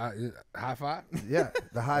don't have high five. Yeah,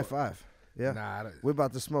 the high five. Yeah, nah, we're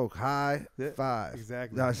about to smoke high five.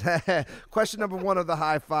 Exactly. No, question number 1 of the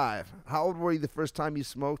high five: how old were you the first time you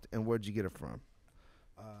smoked, and where'd you get it from?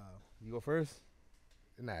 You go first?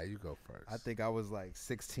 Nah, you go first. I think I was like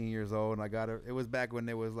 16 years old, and I got it. It was back when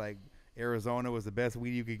there was like Arizona was the best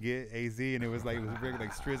weed you could get, AZ, and it was like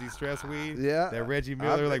Strizzy stress weed. Yeah. That Reggie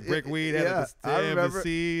Miller like brick weed had the stem, the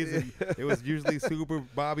seeds, and it was usually super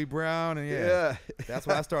Bobby Brown, and that's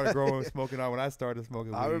what I started growing smoking on when I started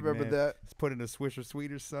smoking weed. I remember that. It's put in a Swisher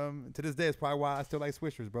Sweet or something. To this day, it's probably why I still like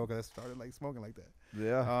Swishers, bro, because I started like smoking like that.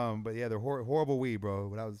 Yeah. But yeah, they're horrible weed, bro.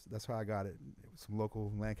 But that's how I got it. It was some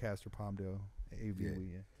local Lancaster Palmdale AV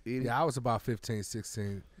weed. Yeah, I was about 15,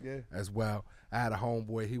 16 as well. I had a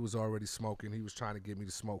homeboy. He was already smoking. He was trying to get me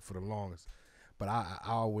to smoke for the longest. But I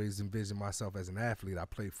always envisioned myself as an athlete. I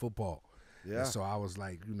played football. Yeah. And so I was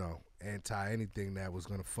like, you know, anti anything that was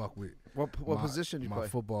going to fuck with what position you play? My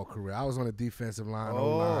football career. I was on the defensive line.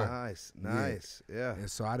 Oh, O-line. Nice. Yeah. And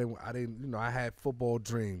so I didn't, you know, I had football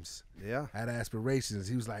dreams. Yeah. I had aspirations.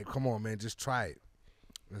 He was like, come on, man, just try it.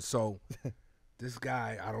 And so this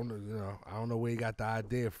guy, I don't know where he got the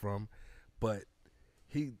idea from, but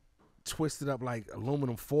he twisted up like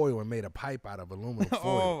aluminum foil and made a pipe out of aluminum foil.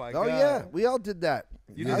 Oh my God. Oh yeah, we all did that.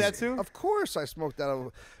 You did that too? Of course, I smoked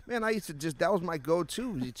that. Man, I used to that was my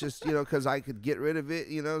go-to. You just, you know, because I could get rid of it,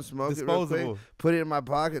 you know, smoke it real quick, put it in my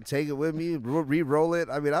pocket, take it with me, re-roll it.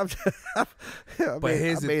 I mean, but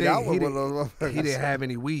here's the thing, he didn't have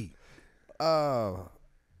any weed. Oh,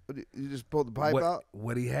 you just pulled the pipe out?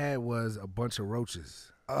 What he had was a bunch of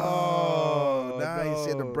roaches. Oh, now he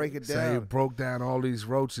said to break it down. So he broke down all these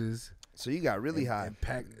roaches. So you got really high.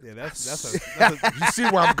 Yeah, that's you see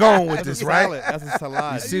where I'm going with this, right? That's a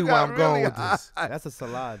salad. You see where I'm going with this? That's a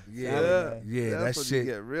salad. Yeah, that shit.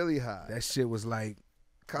 You get really high. That shit was like,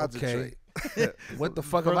 concentrate. Okay, what the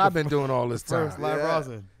fuck have I been doing all this time?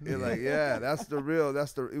 You're like, that's the real.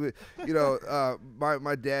 That's the, you know,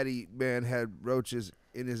 my daddy, man, had roaches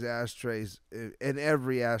in his ashtrays, in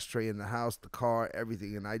every ashtray in the house, the car,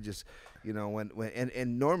 everything. And I just, you know,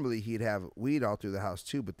 and normally he'd have weed all through the house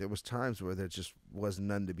too, but there was times where there just was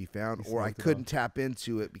none to be found, or I couldn't tap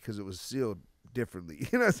into it because it was sealed differently.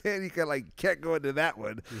 You know what I'm saying? You can't go into that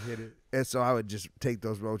one. You hit it. And so I would just take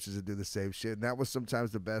those roaches and do the same shit. And that was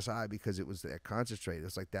sometimes the best high because it was that concentrate.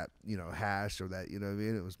 It's like that, you know, hash or that, you know what I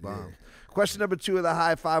mean? It was bomb. Yeah. Question number 2 of the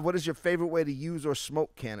high five. What is your favorite way to use or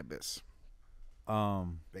smoke cannabis?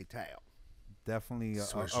 FATELL. Definitely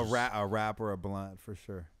a wrap or a blunt for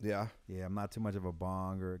sure. Yeah. Yeah, I'm not too much of a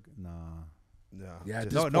bong or Yeah,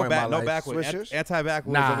 no backwoods.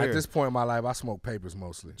 Anti-backwoods. Nah, at this point in my life, I smoke papers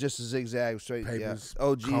mostly. Just a zigzag straight. Papers,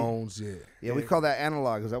 OG cones. Yeah, we call that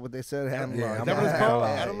analog. Is that what they said? Analog. Yeah, is that what it's called?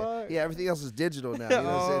 Analog. Yeah, everything else is digital now. You know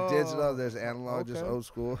what I'm saying? Digital. There's analog, just old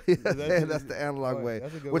school. That's the analog way,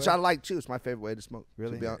 which I like too. It's my favorite way to smoke.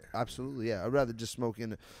 Really? Absolutely. Yeah, I'd rather just smoke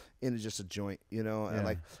in just a joint. You know, and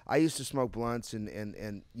like I used to smoke blunts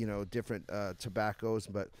and you know, different tobaccos,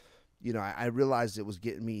 but you know, I realized it was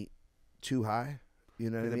getting me too high.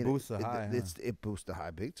 You know what I mean? It boosts the high. It boosts the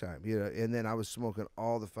high big time. You know, and then I was smoking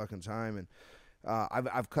all the fucking time, and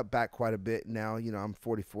I've cut back quite a bit now. You know, I'm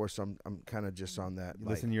 44, so I'm kind of just on that. You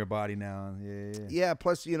listen to your body now. Yeah.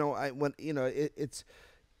 Plus, you know, I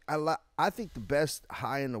think the best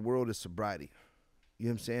high in the world is sobriety. You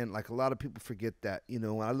know what I'm saying? Like a lot of people forget that. You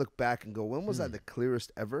know, when I look back and go, when was I the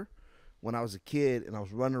clearest ever? When I was a kid and I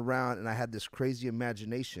was running around and I had this crazy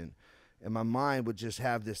imagination. And my mind would just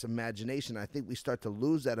have this imagination. I think we start to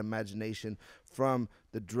lose that imagination from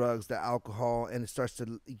the drugs, the alcohol, and it starts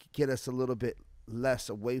to get us a little bit less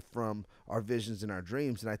away from our visions and our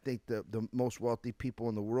dreams. And I think the most wealthy people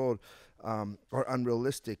in the world are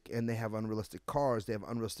unrealistic, and they have unrealistic cars, they have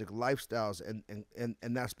unrealistic lifestyles,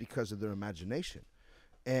 and that's because of their imagination.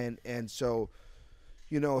 And so,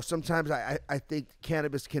 you know, sometimes I think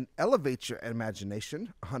cannabis can elevate your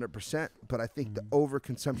imagination 100%, but I think the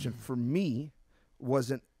overconsumption for me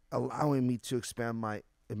wasn't allowing me to expand my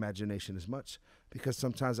imagination as much, because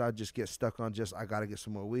sometimes I just get stuck on I got to get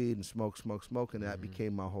some more weed and smoke, and that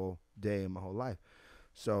became my whole day and my whole life.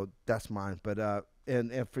 So that's mine. But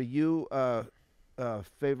and for you,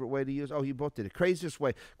 favorite way to use? Oh, you both did it. Craziest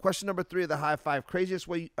way. Question number 3 of the high five. Craziest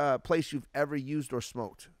way place you've ever used or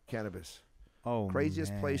smoked cannabis. Oh,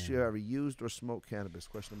 craziest place you ever used or smoked cannabis.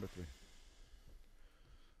 Question number 3.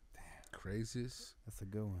 Damn, craziest. That's a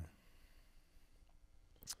good one.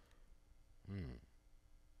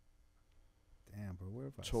 Damn, bro. Where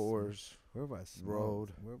have I tours? Where have I smoked?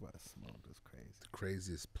 Road. Where have I smoked? That's crazy. The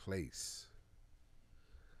craziest place.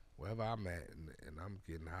 Wherever I'm at, and I'm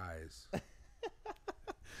getting high is.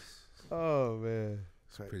 Oh man,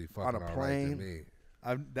 it's pretty fucking on a all plane. right to me.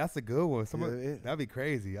 That's a good one. That'd be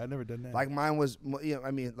crazy. I've never done that. Like mine was, you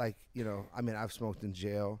know, I've smoked in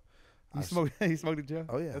jail. You smoked in jail?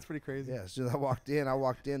 Oh yeah, that's pretty crazy. Yeah, as soon as I walked in.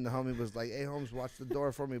 The homie was like, "Hey, Holmes, watch the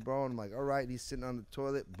door for me, bro." And I'm like, "All right." And he's sitting on the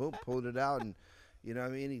toilet, boom, pulled it out, and You know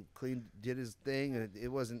what I mean? He did his thing, and it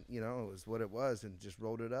wasn't, you know, it was what it was, and just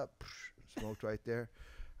rolled it up, smoked right there.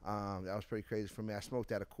 That was pretty crazy for me. I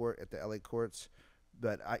smoked at a court at the LA courts,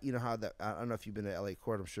 but you know how that, I don't know if you've been to LA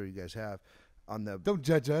court. I'm sure you guys have. Don't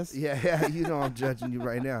judge us. Yeah, you know I'm judging you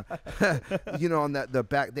right now. You know, on the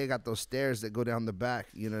back, they got those stairs that go down the back.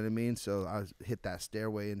 You know what I mean? So I hit that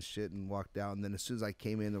stairway and shit and walked out. And then as soon as I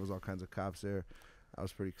came in, there was all kinds of cops there. I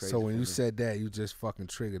was pretty crazy. So when you said that, you just fucking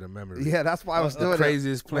triggered a memory. Yeah, that's why I was doing it. The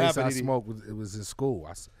craziest place I smoked was in school.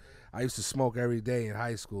 I used to smoke every day in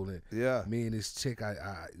high school. And me and this chick,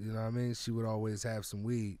 you know what I mean? She would always have some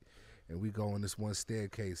weed. And we go in this one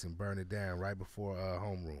staircase and burn it down right before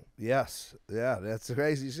homeroom. Yes. Yeah, that's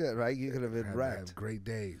crazy shit, right? You could have been wrecked. Great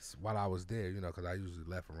days while I was there, you know, because I usually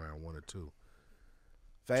left around 1 or 2.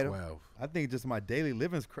 FATELL? 12. I think just my daily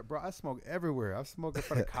living, bro. I smoke everywhere. I smoke in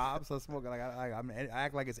front of cops. I smoke like I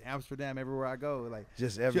act like it's Amsterdam everywhere I go. Like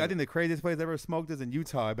just everywhere. I think the craziest place I ever smoked is in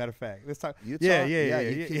Utah. As a matter of fact, let's talk. Utah?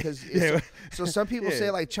 Yeah. So some people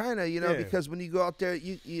say like China, you know, because when you go out there,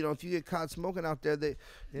 you know, if you get caught smoking out there, they,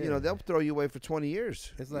 you know, they'll throw you away for 20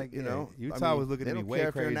 years. It's like you know, Utah was looking at me way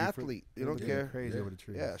crazy. They don't care if you're an athlete. You don't care. Crazy over the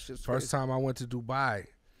trees. Yeah. It's just First time I went to Dubai.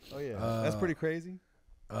 Oh yeah, that's pretty crazy.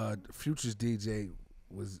 Future's DJ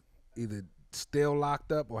was either still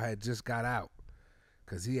locked up or had just got out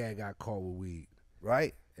because he had got caught with weed.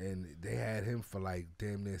 Right. And they had him for like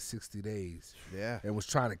damn near 60 days. Yeah. And was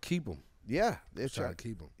trying to keep him. Yeah. They're trying to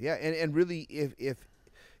keep him. Yeah. And really,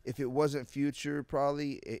 if it wasn't Future,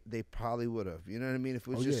 they probably would have. You know what I mean? If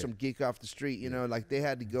it was just some geek off the street, you know, like they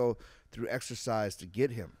had to go through exercise to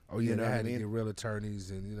get him. Oh yeah, they had to get real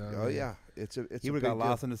attorneys and you know. Oh yeah, it's he would have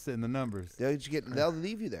got lost in the numbers. They'll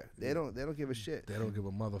leave you there. They don't give a shit. They don't give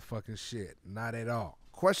a motherfucking shit. Not at all.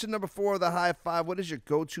 Question number 4 of the high five. What is your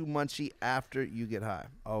go-to munchie after you get high?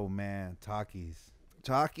 Oh man, Takis.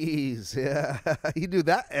 Takis, yeah. You do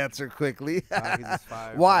that answer quickly. Takis is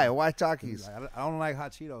fire. Why? Bro. Why Takis? I don't like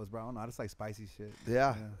hot Cheetos, bro. I don't know. I just like spicy shit.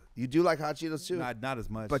 Yeah. You do like hot Cheetos too? Not as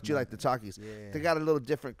much. But you like the Takis. Yeah. They got a little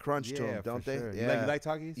different crunch to them, don't they? Sure. Yeah. You like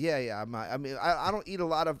Takis? Yeah. I mean, I don't eat a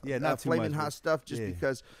lot of flaming hot stuff just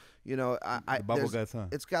because, you know, the bubble guts, huh?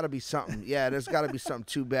 It's got to be something. Yeah, there's got to be something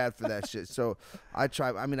too bad for that shit. So I try.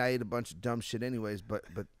 I mean, I ate a bunch of dumb shit anyways, but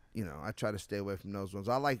you know, I try to stay away from those ones.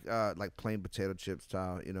 I like plain potato chips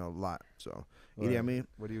style, you know, a lot. So, you know what I mean?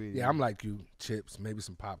 What do you eat? Yeah, I'm like you. Chips, maybe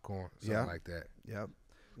some popcorn, something like that. Yep.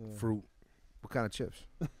 Fruit. What kind of chips?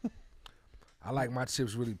 I like my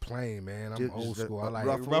chips really plain, man. I'm old school. I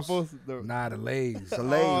like Ruffles. Nah, the Lay's. The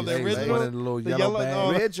Lay's. Oh, the Lay's, original? one in the little yellow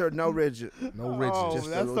bag. Ridge or no ridge? No ridge. Oh,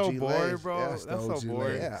 just that's the so OG boring, Lay's. bro. Yeah, That's the so OG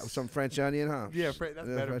boring. Yeah, some French onion, huh? Yeah, that's better.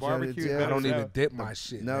 French Barbecue. onions, Better I don't than even that. dip my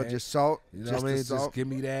shit. No, man. just salt. You know just what I mean? the salt. Just give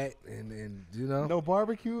me that, and you know. No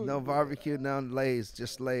barbecue. No barbecue, no Lay's,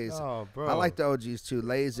 just Lay's. Oh, bro. I like the OGs too.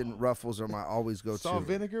 Lay's and Ruffles are my always go to. Salt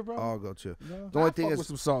vinegar, bro. All go to. No? The only thing with is,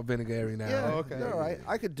 some salt vinegar every now. yeah, and then. okay. they're all right.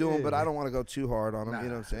 I could do them, but I don't want to go too hard on them. Nah. You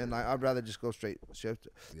know what I'm saying? I'd rather just go straight chip.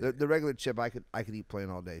 The regular chip, I could eat plain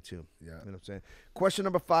all day too. Yeah. You know what I'm saying? Question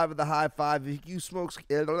number 5 of the high five: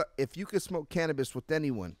 if you could smoke cannabis with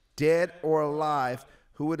anyone, dead or alive,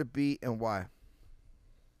 who would it be and why?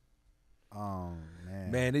 Oh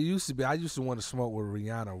man. Man, it used to be. I used to want to smoke with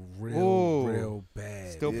Rihanna real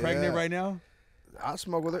bad. Still pregnant right now? I'll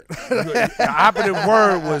smoke with her. The operative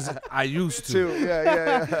word was I used to.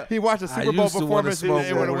 Yeah. He watched a I Super Bowl used to want to performance smoke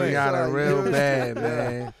and with it went away. Rihanna real Used to. bad,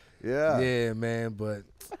 man. Yeah. Yeah, man. But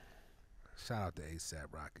shout out to ASAP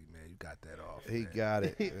Rocky, man. You got that off. He man. got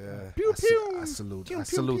it. Yeah. Pew pew. I salute. Pew, I pew,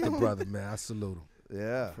 salute the pew. brother, man. I salute him.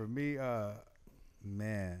 Yeah. For me,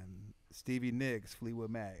 man, Stevie Nicks,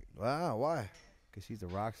 Fleetwood Mac. Wow. Why? Cause she's a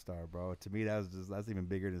rock star, bro. To me, that's even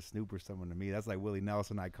bigger than Snoop or someone. To me, that's like Willie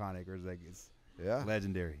Nelson, iconic, or it's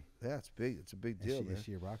legendary. Yeah, it's big. It's a big deal, man. Is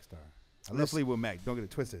she a rock star? I love Fleetwood Mac. Don't get it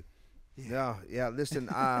twisted. Yeah. Listen,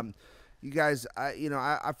 you guys,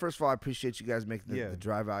 I first of all, I appreciate you guys making the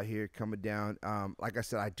drive out here, coming down. Like I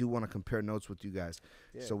said, I do want to compare notes with you guys,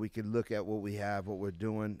 so we can look at what we have, what we're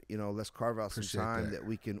doing. You know, let's carve out some time that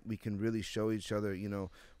we can really show each other. You know,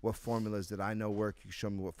 what formulas that I know work. You show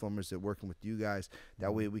me what formulas that working with you guys.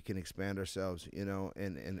 That way we can expand ourselves. You know,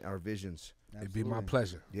 and our visions. It'd be my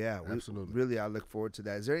pleasure. Yeah, absolutely. Really, I look forward to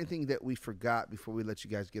that. Is there anything that we forgot before we let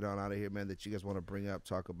you guys get on out of here, man, that you guys want to bring up,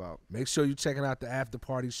 talk about? Make sure you're checking out the after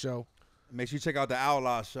party show. Make sure you check out the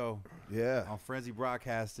OUTLAWZ show. Yeah. On Frenzee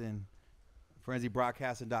Broadcasting.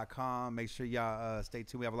 FrenzeeBroadcasting.com. Make sure y'all stay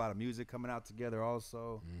tuned. We have a lot of music coming out together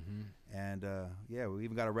also. And yeah, we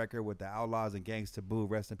even got a record with the OUTLAWZ and Gangsta Boo.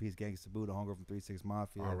 Rest in peace, Gangsta Boo, the homegirl from 3-6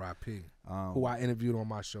 Mafia. R.I.P. Who I interviewed on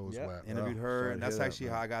my show as well. Interviewed her, and that's actually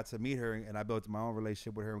how I got to meet her. And I built my own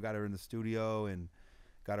relationship with her and got her in the studio and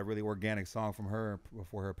got a really organic song from her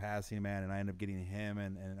before her passing, man. And I ended up getting him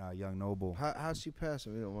and Young Noble. How'd she pass?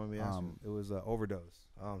 You don't mind me asking. It was an overdose.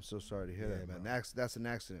 Oh, I'm so sorry to hear that, man. That's an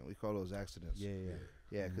accident. We call those accidents.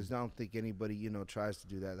 Yeah, because I don't think anybody, tries to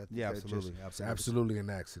do that. Absolutely. It's absolutely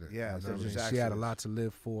an accident. Yeah, she had a lot to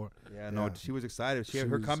live for. Yeah, no, she was excited.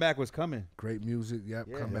 Her comeback was coming. Great music.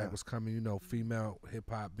 Comeback was coming. Female hip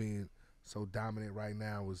hop being so dominant right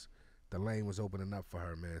now the lane was opening up for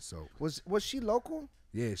her, man. So was she local?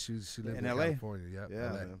 Yeah, she lived in LA. California.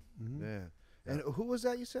 Yeah, LA. And who was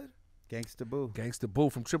that you said? Gangsta Boo. Gangsta Boo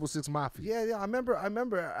from 666 Mafia. Yeah. I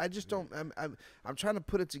remember. I just don't. I'm trying to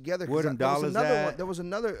put it together. Where them dollars at? There was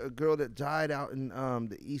another girl that died out in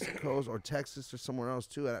the East Coast or Texas or somewhere else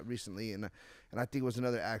too recently, and I think it was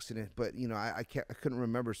another accident. But I couldn't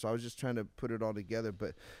remember, so I was just trying to put it all together.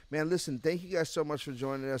 But man, listen, thank you guys so much for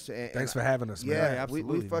joining us. Thanks for having us, man. Yeah,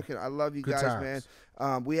 absolutely. we fucking. I love you guys,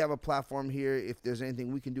 man. We have a platform here. If there's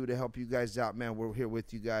anything we can do to help you guys out, man, we're here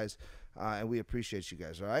with you guys. And we appreciate you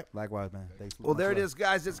guys, all right? Likewise, man. Thanks. Well, there it is,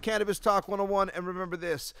 guys. It's Cannabis Talk 101. And remember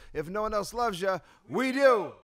this, if no one else loves you, we do.